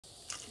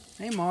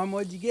Hey Mom,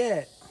 what'd you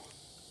get?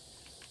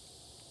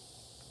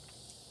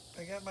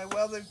 I got my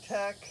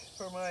WeatherTech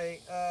for my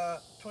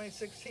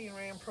 2016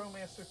 Ram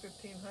ProMaster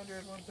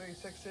 1500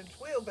 136-inch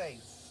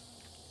wheelbase.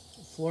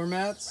 Floor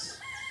mats?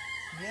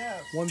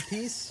 Yes. One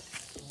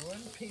piece?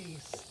 One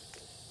piece.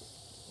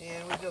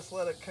 And we just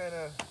let it kind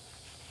of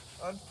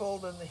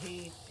unfold in the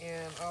heat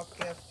and off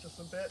gas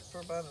just a bit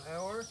for about an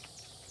hour.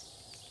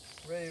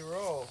 Ready to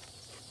roll.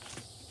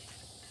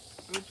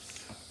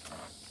 Oops.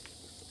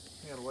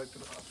 I gotta wipe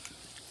it off.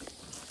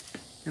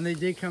 And they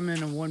did come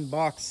in a one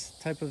box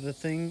type of a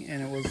thing,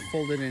 and it was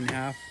folded in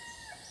half.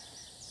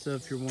 So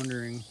if you're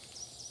wondering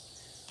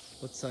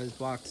what size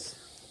box,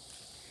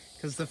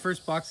 because the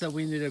first box that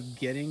we ended up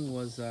getting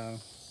was for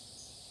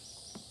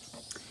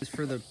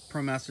the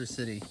ProMaster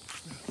City.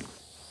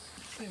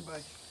 Stand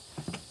by.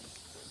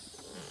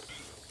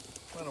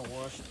 I'm gonna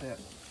wash that.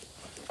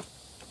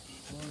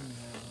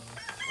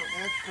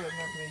 Actually, I'm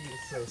not gonna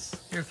use this.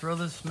 Here, throw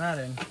this mat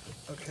in.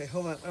 Okay,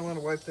 hold on. I want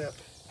to wipe that.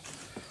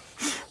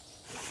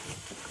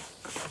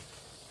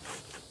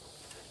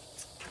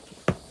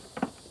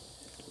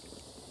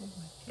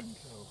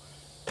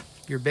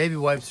 Your baby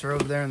wipes are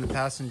over there in the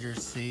passenger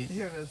seat.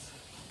 Here it is.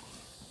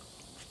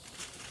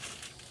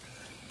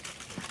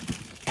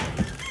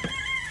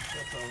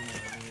 That's all I'm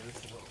gonna need.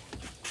 It's a little.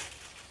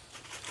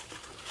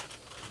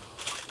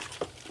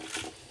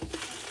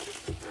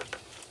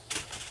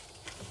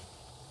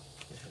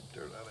 It had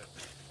dirt on it.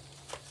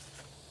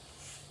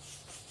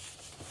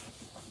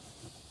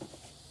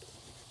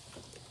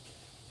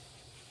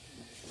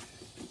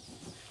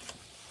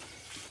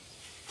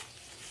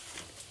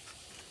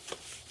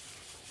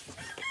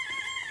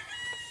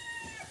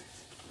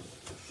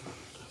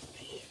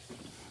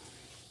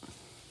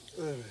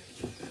 All right.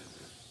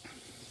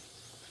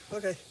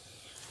 Okay.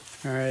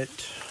 All right.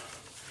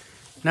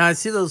 Now I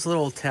see those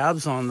little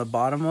tabs on the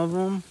bottom of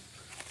them,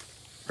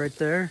 right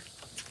there.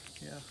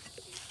 Yeah.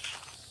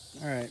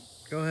 All right,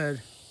 go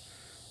ahead.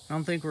 I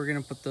don't think we're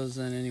gonna put those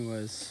in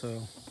anyways,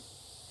 so.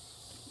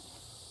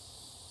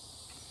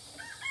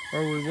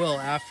 Or we will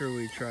after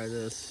we try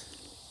this.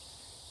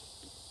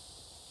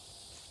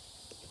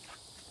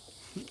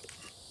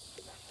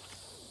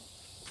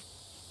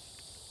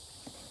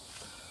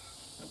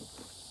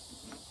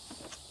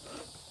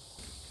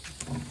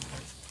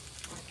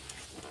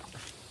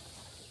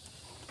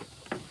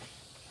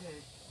 Okay.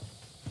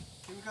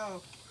 Here we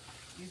go.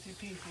 Easy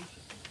peasy.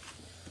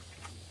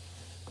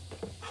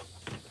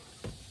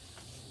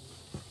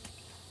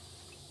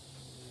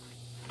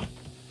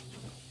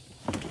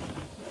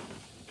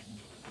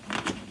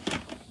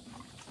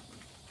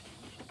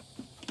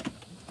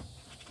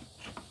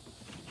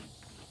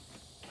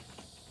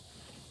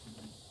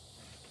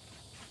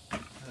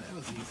 That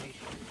was easy.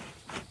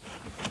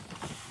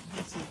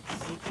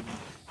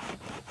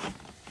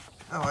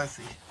 Oh, I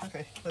see.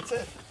 Okay, that's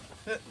it.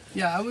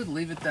 Yeah, I would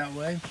leave it that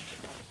way.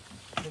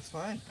 That's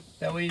fine.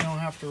 That way you don't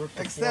have to rip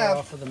the floor Except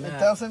off of the mat. it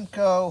doesn't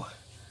go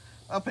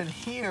up in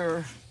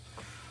here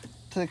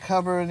to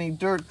cover any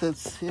dirt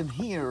that's in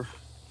here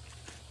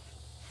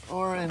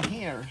or in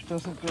here. It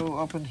doesn't go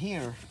up in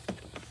here,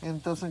 and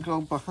it doesn't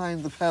go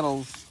behind the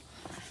pedals.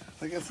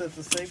 I guess that's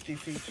a safety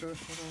feature.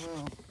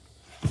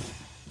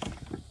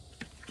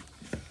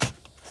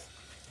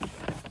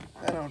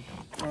 I don't know. I don't.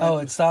 Oh,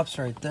 it stops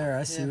right there.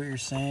 I see what you're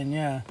saying.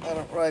 Yeah. I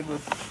don't ride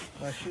with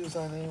my shoes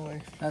on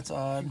anyway. That's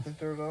odd. Keep the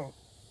dirt out.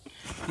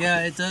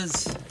 Yeah, it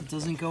does. It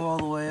doesn't go all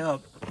the way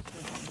up,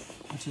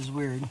 which is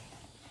weird.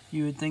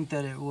 You would think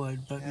that it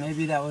would, but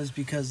maybe that was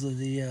because of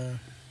the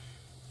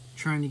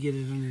trying to get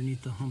it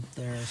underneath the hump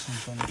there or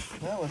something.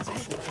 No, it's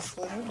easy. Just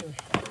slid under.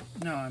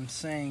 No, I'm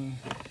saying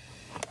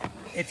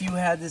if you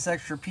had this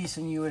extra piece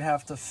and you would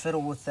have to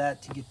fiddle with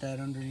that to get that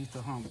underneath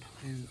the hump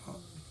and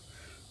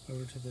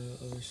over to the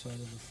other side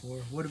of the floor.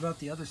 What about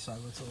the other side?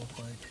 What's it look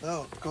like?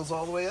 No, it goes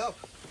all the way up.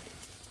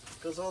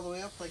 It goes all the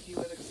way up like you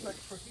would expect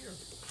for here.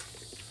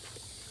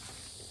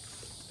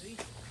 See?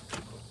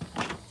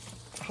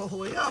 All the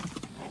way up.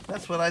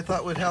 That's what I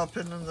thought would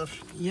happen in the...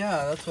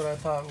 Yeah, that's what I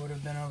thought would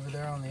have been over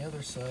there on the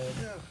other side.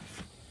 Yeah.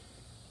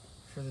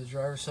 For the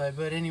driver's side.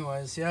 But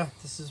anyways, yeah,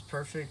 this is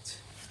perfect.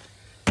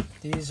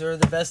 These are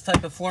the best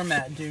type of floor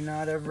mat. Do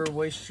not ever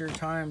waste your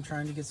time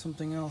trying to get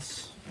something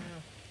else. Yeah.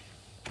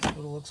 That's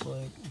what it looks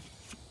like.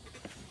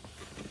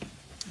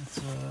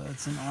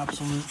 It's an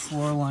absolute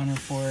floor liner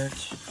for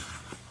it.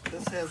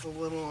 This has a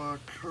little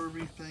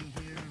curvy thing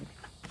here.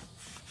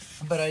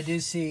 But I do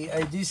see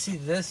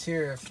this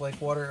here. If like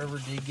water ever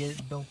did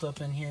get built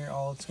up in here,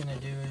 all it's gonna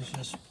do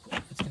is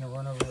it's gonna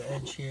run over the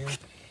edge here,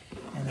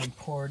 and then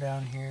pour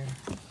down here,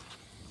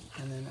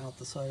 and then out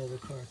the side of the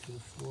car through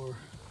the floor.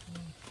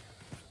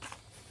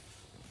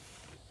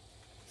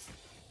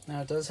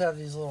 Now it does have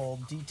these little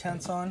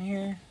detents on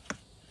here,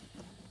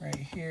 right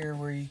here,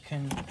 where you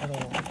can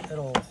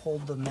it'll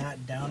hold the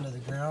mat down to the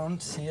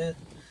ground. See it?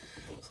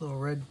 Those little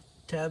red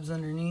tabs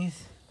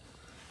underneath.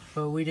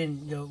 But we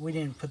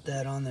didn't put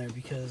that on there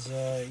because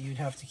you'd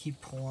have to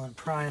keep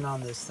prying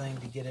on this thing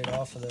to get it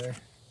off of there.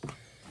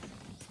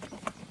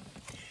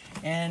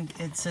 And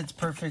it sits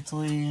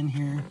perfectly in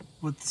here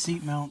with the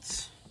seat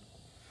mounts.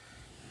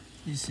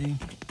 You see,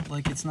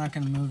 like it's not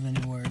going to move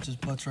anywhere. It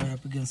just butts right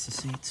up against the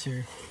seats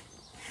here.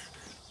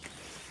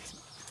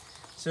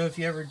 So if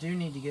you ever do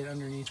need to get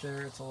underneath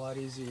there, it's a lot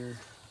easier.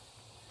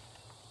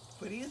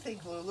 What do you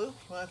think, Lulu? You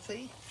want to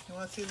see? You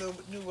want to see the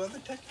new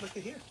WeatherTech? Look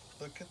at here.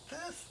 Look at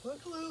this.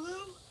 Look,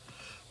 Lulu.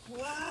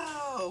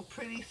 Wow,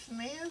 pretty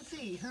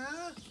snazzy,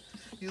 huh?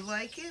 You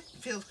like it?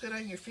 Feels good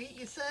on your feet,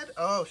 you said?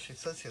 Oh, she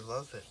says she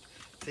loves it.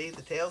 See,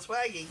 the tail's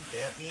wagging.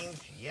 That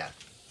means yes.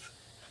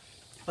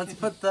 Let's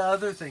put the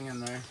other thing in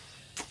there.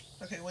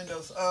 Okay,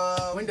 windows.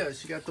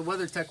 Windows. You got the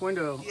WeatherTech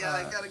window. Yeah,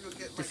 I gotta go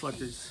get my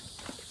deflectors.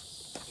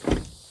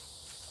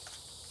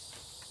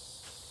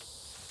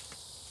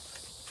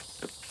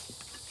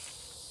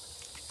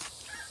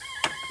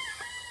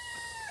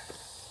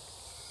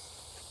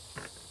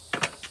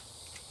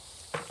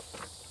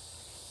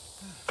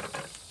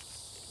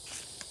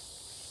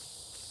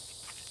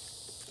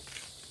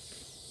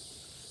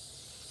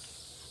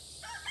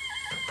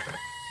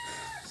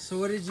 So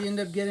what did you end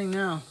up getting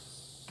now?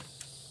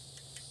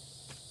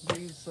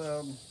 These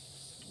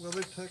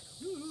WeatherTech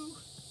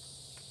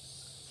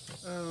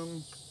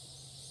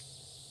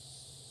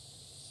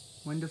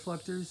Wind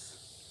deflectors?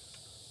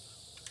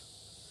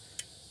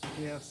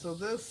 Yeah, so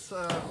this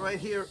right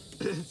here,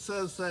 it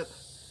says that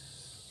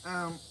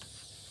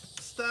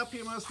stop,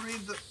 you must read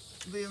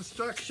the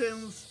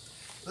instructions.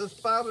 This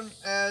bottom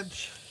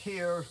edge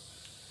here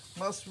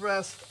must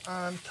rest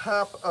on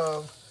top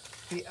of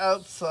the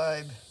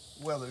outside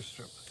weather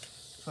strip.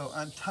 So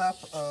on top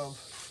of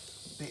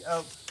the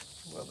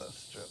weather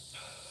strip.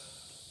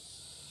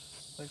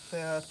 Like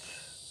that.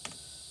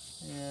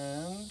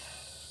 And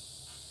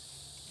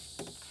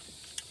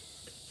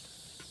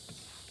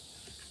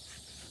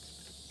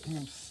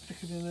I'm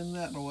sticking it in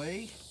that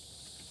way.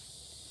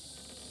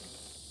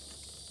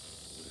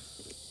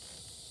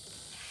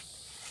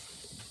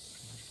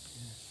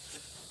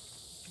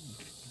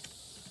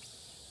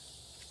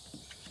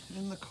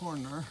 In the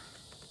corner.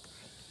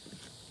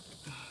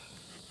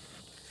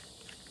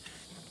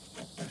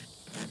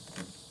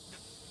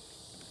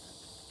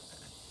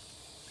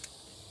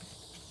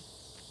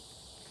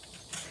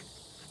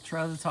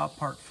 Try the top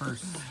part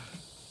first.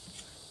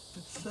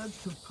 It said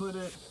to put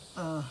it,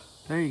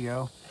 there you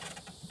go.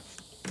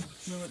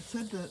 no, it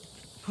said to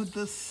put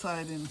this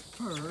side in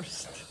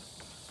first.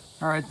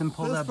 All right, then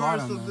pull that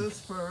bottom in. This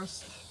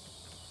first.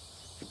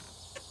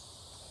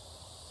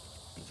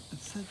 It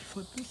said to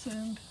put this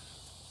in.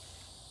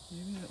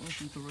 Maybe that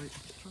wasn't the right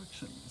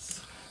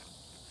instructions.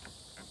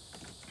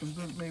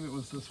 Maybe it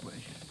was this way.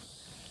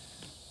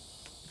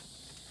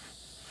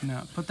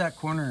 No, put that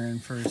corner in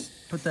first.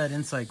 Put that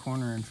inside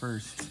corner in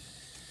first.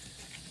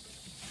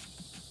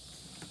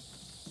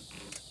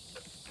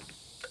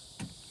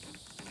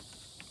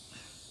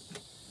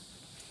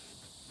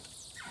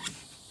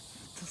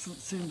 Doesn't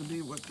seem to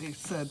be what they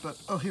said, but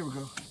oh, here we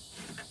go.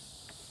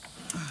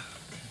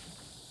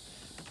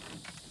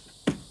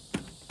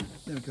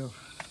 There we go.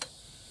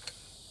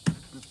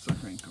 That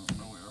sucker ain't going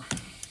nowhere.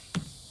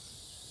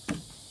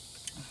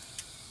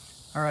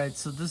 All right,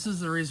 so this is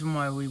the reason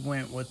why we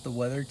went with the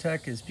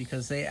WeatherTech, is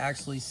because they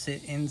actually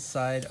sit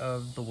inside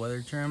of the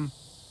weather trim,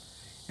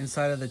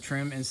 inside of the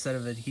trim, instead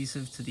of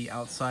adhesive to the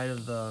outside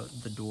of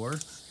the door.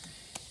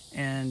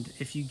 And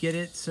if you get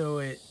it so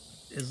it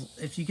is,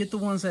 if you get the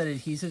ones that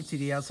adhesive to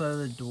the outside of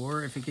the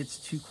door, if it gets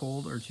too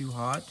cold or too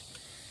hot,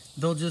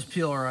 they'll just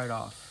peel right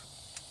off.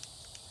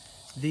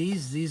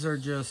 These are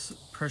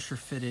just pressure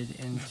fitted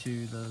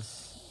into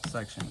this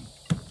section.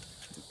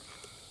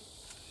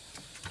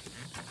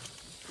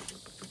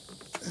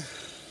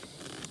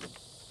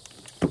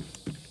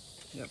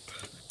 Yep.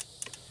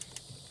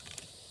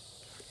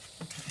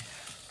 Okay.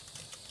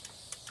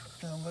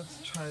 Now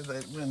let's try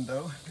that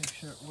window, make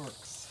sure it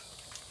works.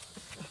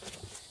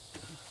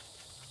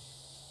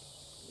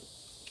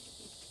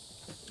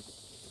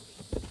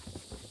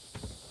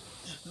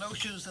 No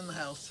shoes in the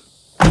house.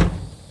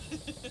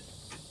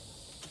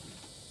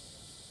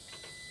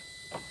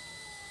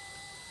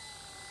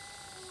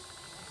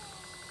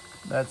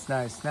 That's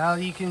nice. Now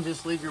you can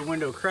just leave your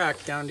window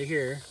cracked down to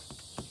here.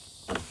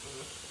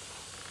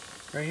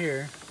 Right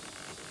here.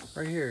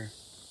 Right here.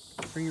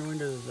 Bring your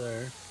window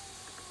there.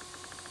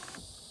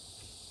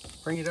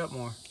 Bring it up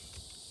more.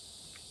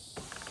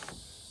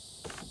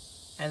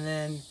 And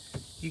then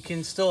you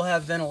can still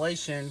have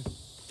ventilation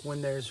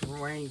when there's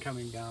rain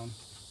coming down.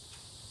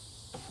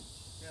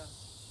 Yeah.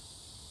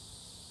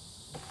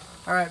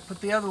 All right,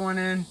 put the other one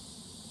in.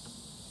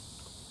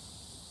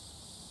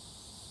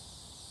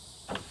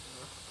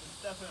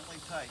 It's definitely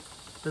tight.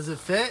 Does it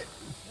fit?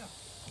 Yeah.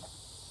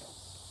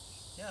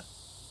 Yeah.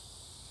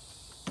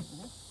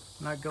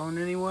 Not going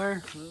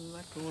anywhere? It's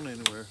not going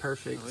anywhere.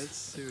 Perfect. No, it's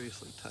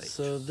seriously tight.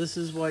 So this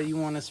is why you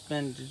want to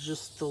spend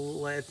just the,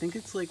 I think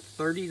it's like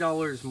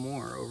 $30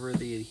 more over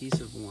the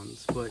adhesive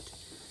ones, but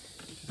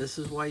this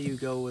is why you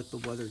go with the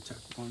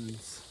WeatherTech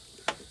ones.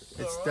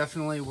 It's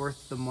definitely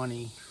worth the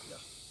money. Yeah.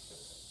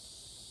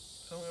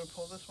 So I'm going to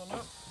pull this one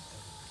up.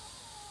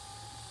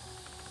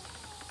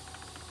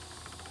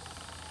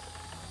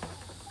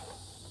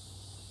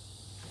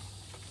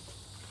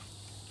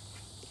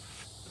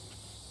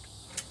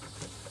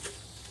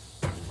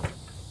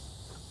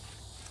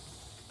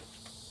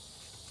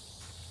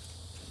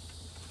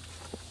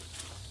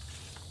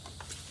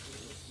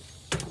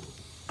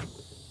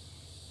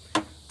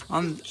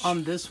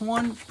 On this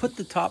one, put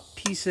the top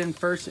piece in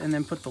first and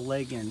then put the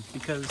leg in,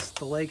 because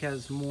the leg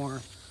has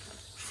more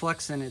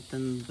flex in it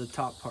than the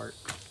top part.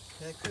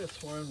 Yeah, I could have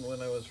sworn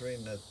when I was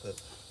reading it that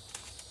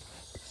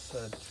it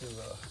said to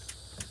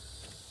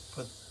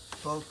put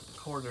both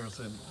corners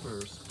in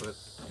first, but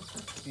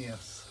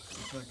yes,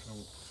 it's not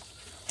gonna.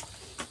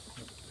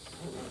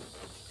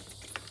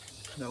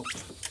 Nope.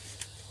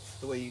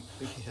 The way you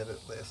had it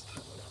last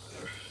time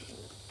over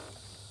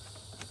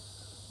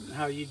there.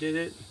 How you did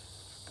it?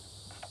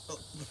 Oh,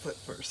 the foot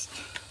first.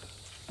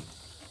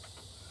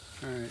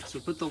 Alright, so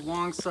put the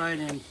long side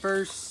in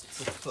first.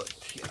 The foot,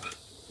 yeah.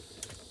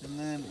 And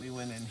then we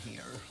went in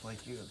here,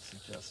 like you had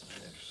suggested,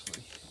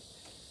 actually.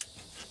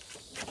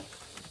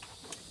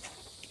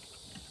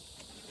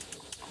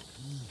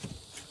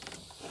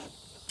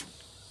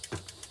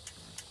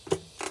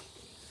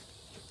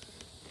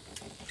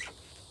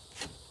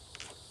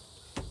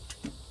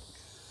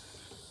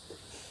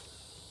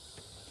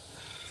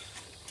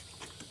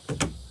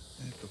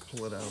 I have to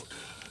pull it out.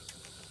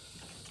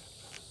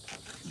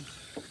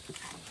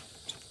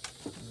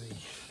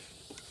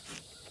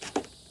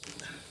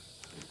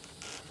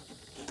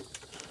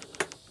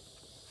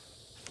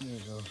 There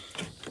you go.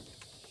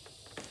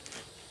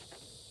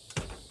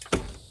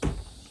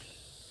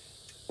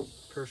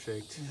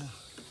 Perfect. Yeah.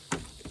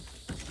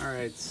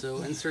 Alright,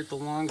 so insert the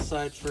long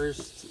side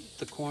first,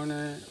 the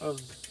corner of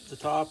the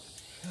top,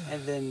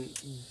 and then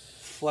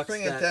flex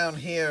Bring that. it down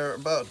here,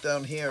 about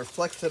down here,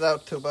 flex it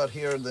out to about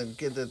here, and then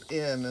get it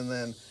in, and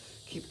then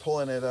keep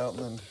pulling it out,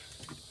 and then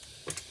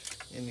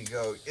in you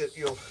go.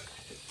 You'll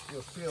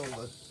feel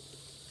the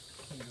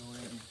thing go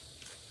in.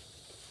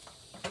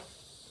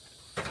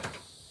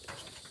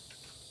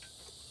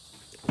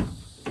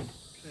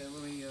 Okay,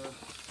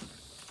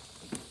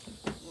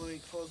 let me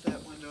close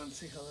that window and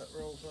see how that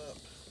rolls up.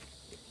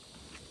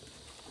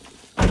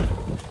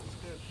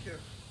 Good, here.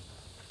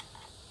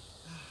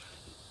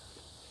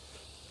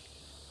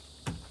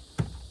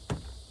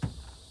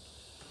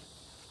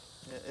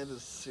 Yeah, it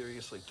is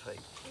seriously tight.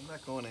 I'm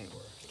not going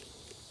anywhere.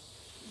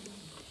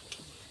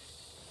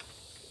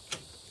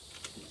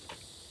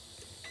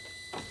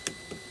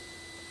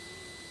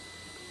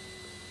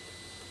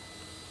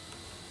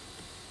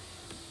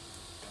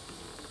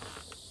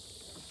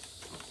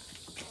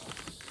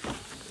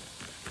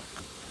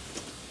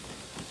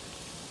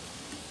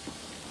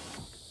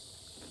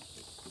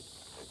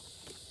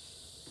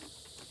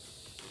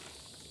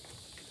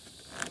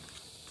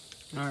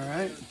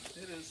 Alright.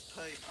 It is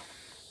tight.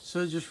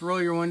 So just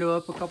roll your window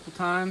up a couple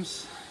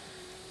times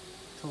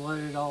to let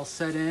it all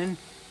set in.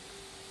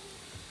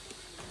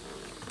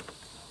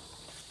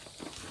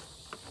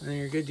 And then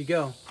you're good to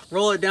go.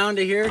 Roll it down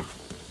to here.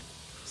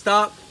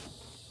 Stop.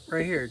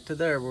 Right here to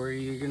there where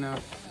you're gonna...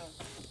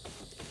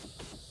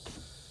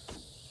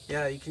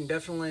 Yeah, you can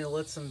definitely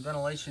let some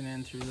ventilation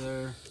in through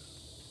there.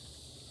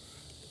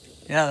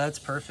 Yeah, that's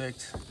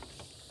perfect.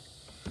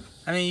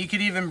 I mean, you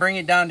could even bring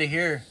it down to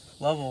here,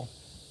 level.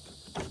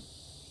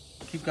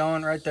 Keep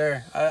going right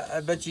there.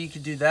 I bet you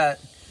could do that.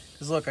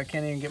 Because look, I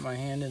can't even get my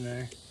hand in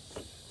there.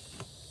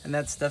 And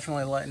that's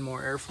definitely letting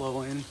more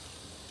airflow in.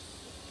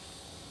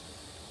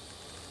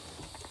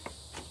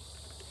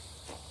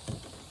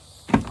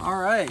 All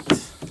right.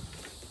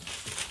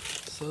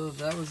 So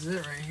that was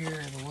it right here,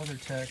 the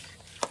WeatherTech.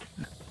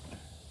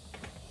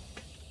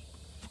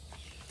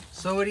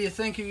 So what do you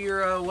think of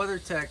your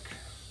WeatherTech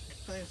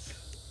Nice.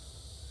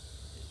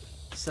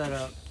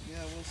 setup?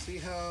 Yeah, we'll see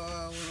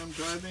how when I'm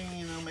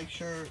driving, make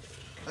sure.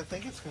 I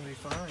think it's gonna be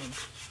fine.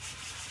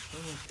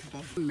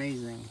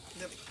 Amazing.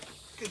 Yep.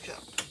 Good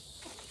job.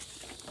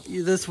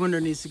 This window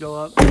needs to go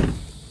up. Okay,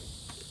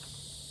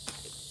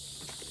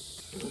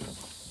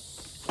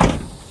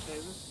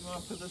 you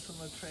want to put this in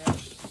the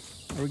trash?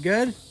 Are we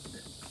good?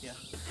 Yeah.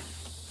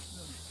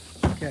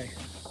 Okay.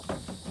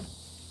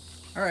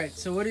 All right.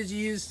 So what did you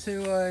use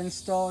to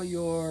install all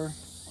your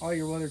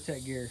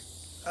WeatherTech gear?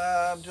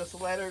 Just a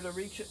ladder to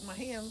reach it in my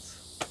hands.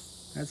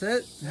 That's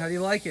it? How do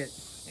you like it?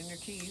 And your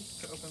keys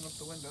to open up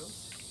the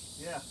windows.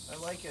 Yeah, I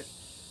like it.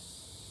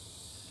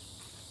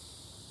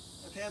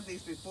 I've had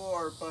these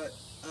before, but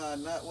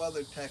not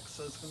WeatherTech,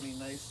 so it's going to be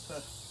nice to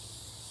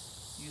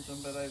use them.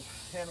 But I've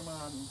had them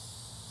on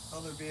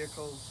other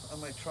vehicles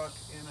on my truck,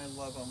 and I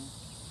love them.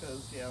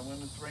 Because, yeah,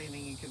 when it's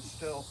raining, you can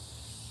still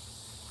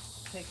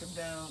take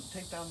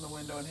down the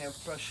window and have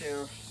fresh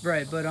air.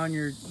 Right, but on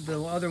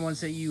the other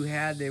ones that you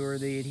had, they were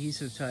the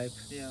adhesive type.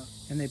 Yeah.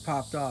 And they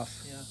popped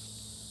off. Yeah.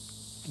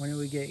 When did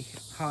we get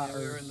hot Yeah,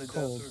 we or were in the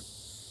cold? desert.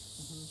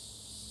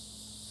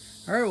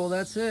 All right, well,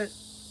 that's it.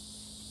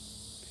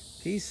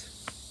 Peace.